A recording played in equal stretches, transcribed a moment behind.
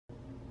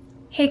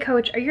Hey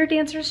coach, are your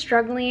dancers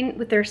struggling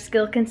with their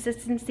skill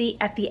consistency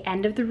at the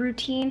end of the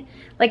routine?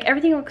 Like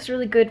everything looks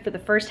really good for the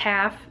first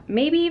half,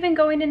 maybe even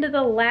going into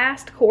the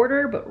last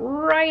quarter, but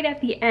right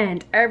at the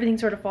end, everything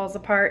sort of falls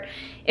apart.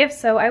 If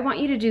so, I want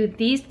you to do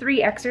these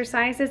 3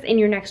 exercises in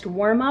your next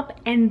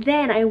warm-up, and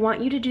then I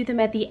want you to do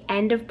them at the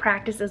end of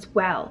practice as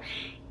well.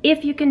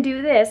 If you can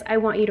do this, I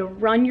want you to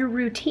run your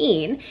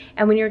routine,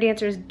 and when your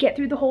dancers get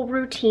through the whole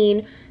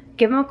routine,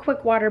 give them a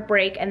quick water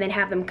break and then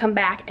have them come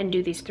back and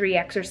do these 3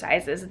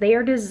 exercises. They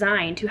are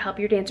designed to help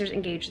your dancers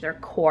engage their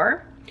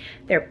core,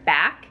 their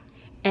back,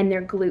 and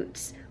their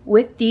glutes.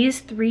 With these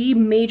 3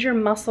 major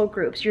muscle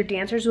groups, your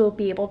dancers will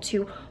be able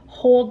to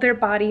hold their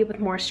body with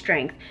more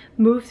strength,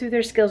 move through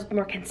their skills with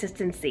more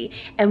consistency.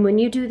 And when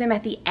you do them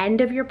at the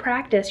end of your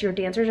practice, your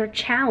dancers are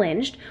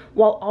challenged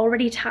while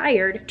already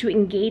tired to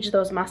engage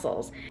those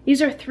muscles.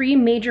 These are 3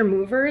 major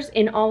movers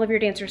in all of your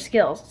dancer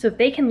skills. So if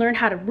they can learn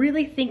how to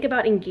really think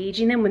about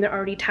engaging them when they're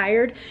already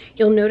tired,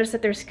 you'll notice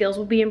that their skills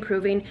will be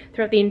improving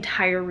throughout the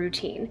entire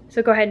routine.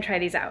 So go ahead and try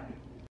these out.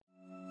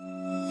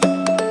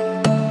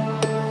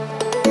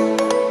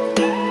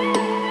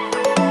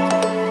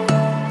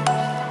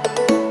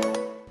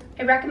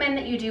 I recommend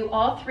that you do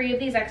all 3 of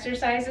these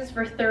exercises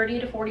for 30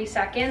 to 40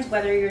 seconds,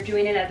 whether you're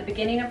doing it at the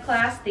beginning of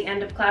class, the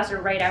end of class,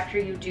 or right after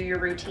you do your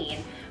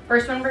routine.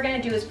 First one we're going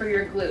to do is for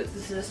your glutes.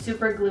 This is a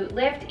super glute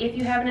lift. If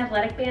you have an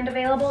athletic band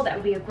available, that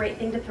would be a great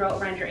thing to throw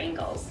around your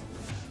ankles.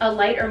 A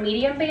light or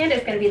medium band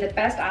is going to be the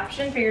best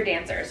option for your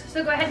dancers.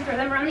 So go ahead and throw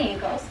them around the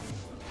ankles.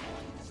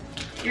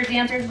 Your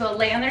dancers will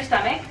lay on their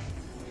stomach,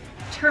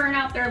 turn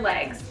out their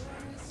legs.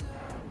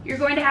 You're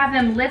going to have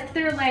them lift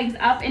their legs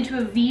up into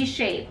a V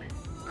shape.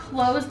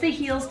 Close the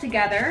heels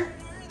together,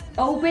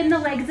 open the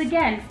legs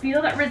again,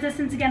 feel that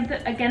resistance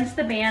against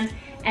the band,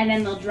 and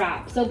then they'll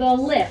drop. So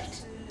they'll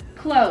lift,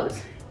 close,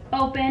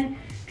 open,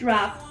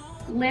 drop,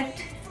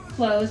 lift,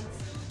 close,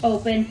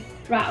 open,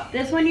 drop.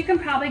 This one you can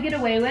probably get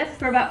away with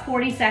for about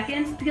 40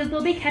 seconds because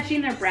they'll be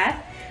catching their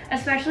breath,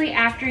 especially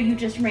after you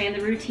just ran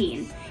the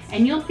routine.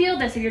 And you'll feel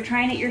this if you're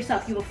trying it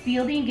yourself. You will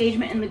feel the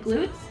engagement in the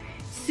glutes,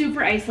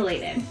 super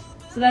isolated.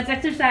 So that's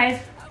exercise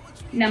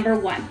number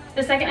 1.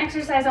 The second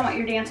exercise I want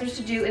your dancers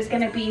to do is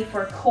going to be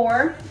for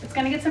core. It's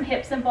going to get some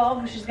hips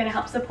involved, which is going to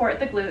help support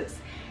the glutes,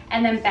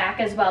 and then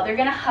back as well. They're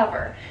going to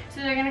hover.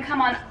 So they're going to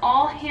come on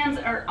all hands,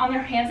 or on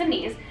their hands and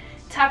knees,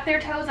 tuck their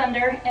toes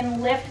under,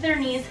 and lift their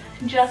knees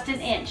just an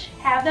inch.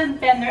 Have them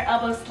bend their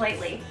elbows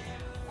slightly.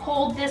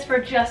 Hold this for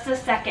just a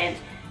second.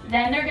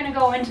 Then they're going to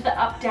go into the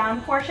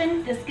up-down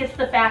portion. This gets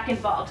the back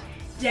involved.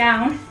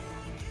 Down,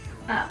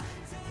 up,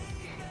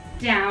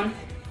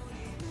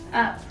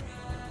 up.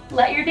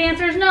 Let your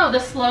dancers know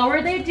the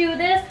slower they do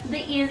this, the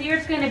easier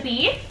it's going to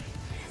be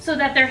so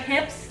that their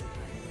hips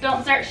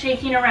don't start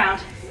shaking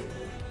around.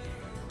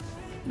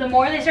 The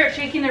more they start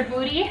shaking their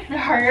booty, the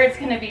harder it's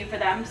going to be for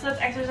them. So that's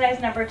exercise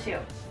number 2.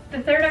 The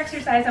third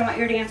exercise I want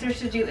your dancers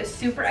to do is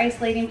super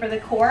isolating for the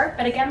core,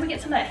 but again, we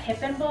get some of that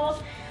hip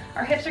involved.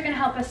 Our hips are going to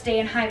help us stay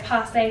in high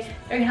passe.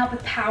 They're going to help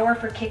with power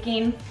for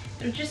kicking.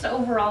 They're just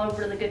overall a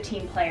really good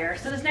team player.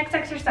 So this next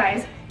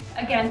exercise,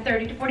 again,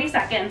 30 to 40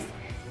 seconds.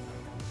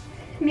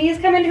 Knees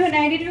come into a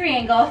 90-degree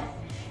angle,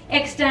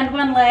 extend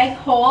one leg,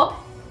 hold,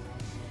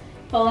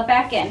 pull it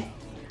back in.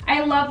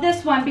 I love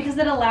this one because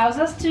it allows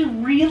us to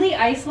really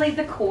isolate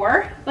the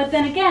core, but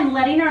then again,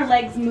 letting our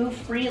legs move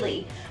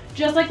freely.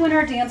 Just like when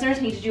our dancers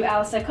need to do a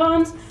la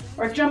secondes,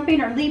 or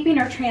jumping or leaping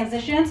or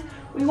transitions,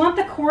 we want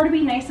the core to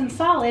be nice and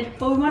solid,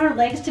 but we want our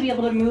legs to be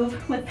able to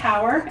move with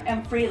power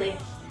and freely.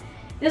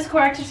 This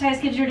core exercise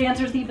gives your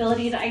dancers the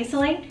ability to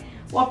isolate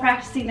while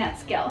practicing that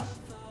skill.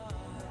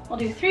 We'll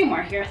do 3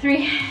 more here.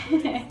 3.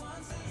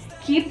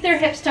 Keep their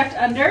hips tucked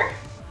under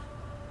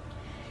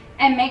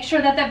and make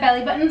sure that that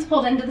belly button's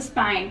pulled into the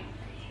spine.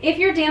 If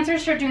your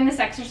dancers start doing this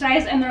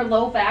exercise and their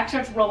low back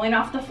starts rolling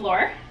off the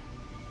floor,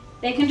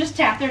 they can just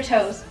tap their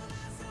toes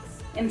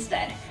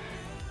instead.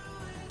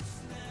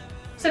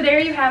 So there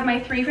you have my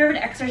 3 favorite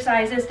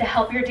exercises to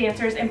help your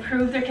dancers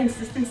improve their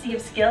consistency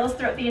of skills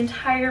throughout the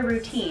entire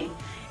routine.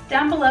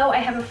 Down below, I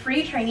have a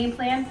free training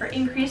plan for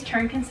increased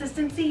turn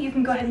consistency. You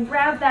can go ahead and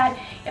grab that.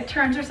 If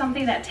turns are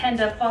something that tend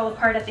to fall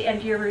apart at the end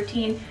of your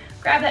routine,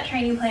 grab that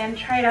training plan,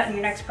 try it out in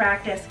your next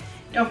practice.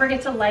 Don't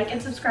forget to like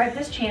and subscribe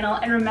this channel,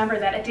 and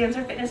remember that at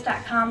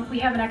dancerfitness.com, we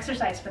have an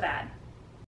exercise for that.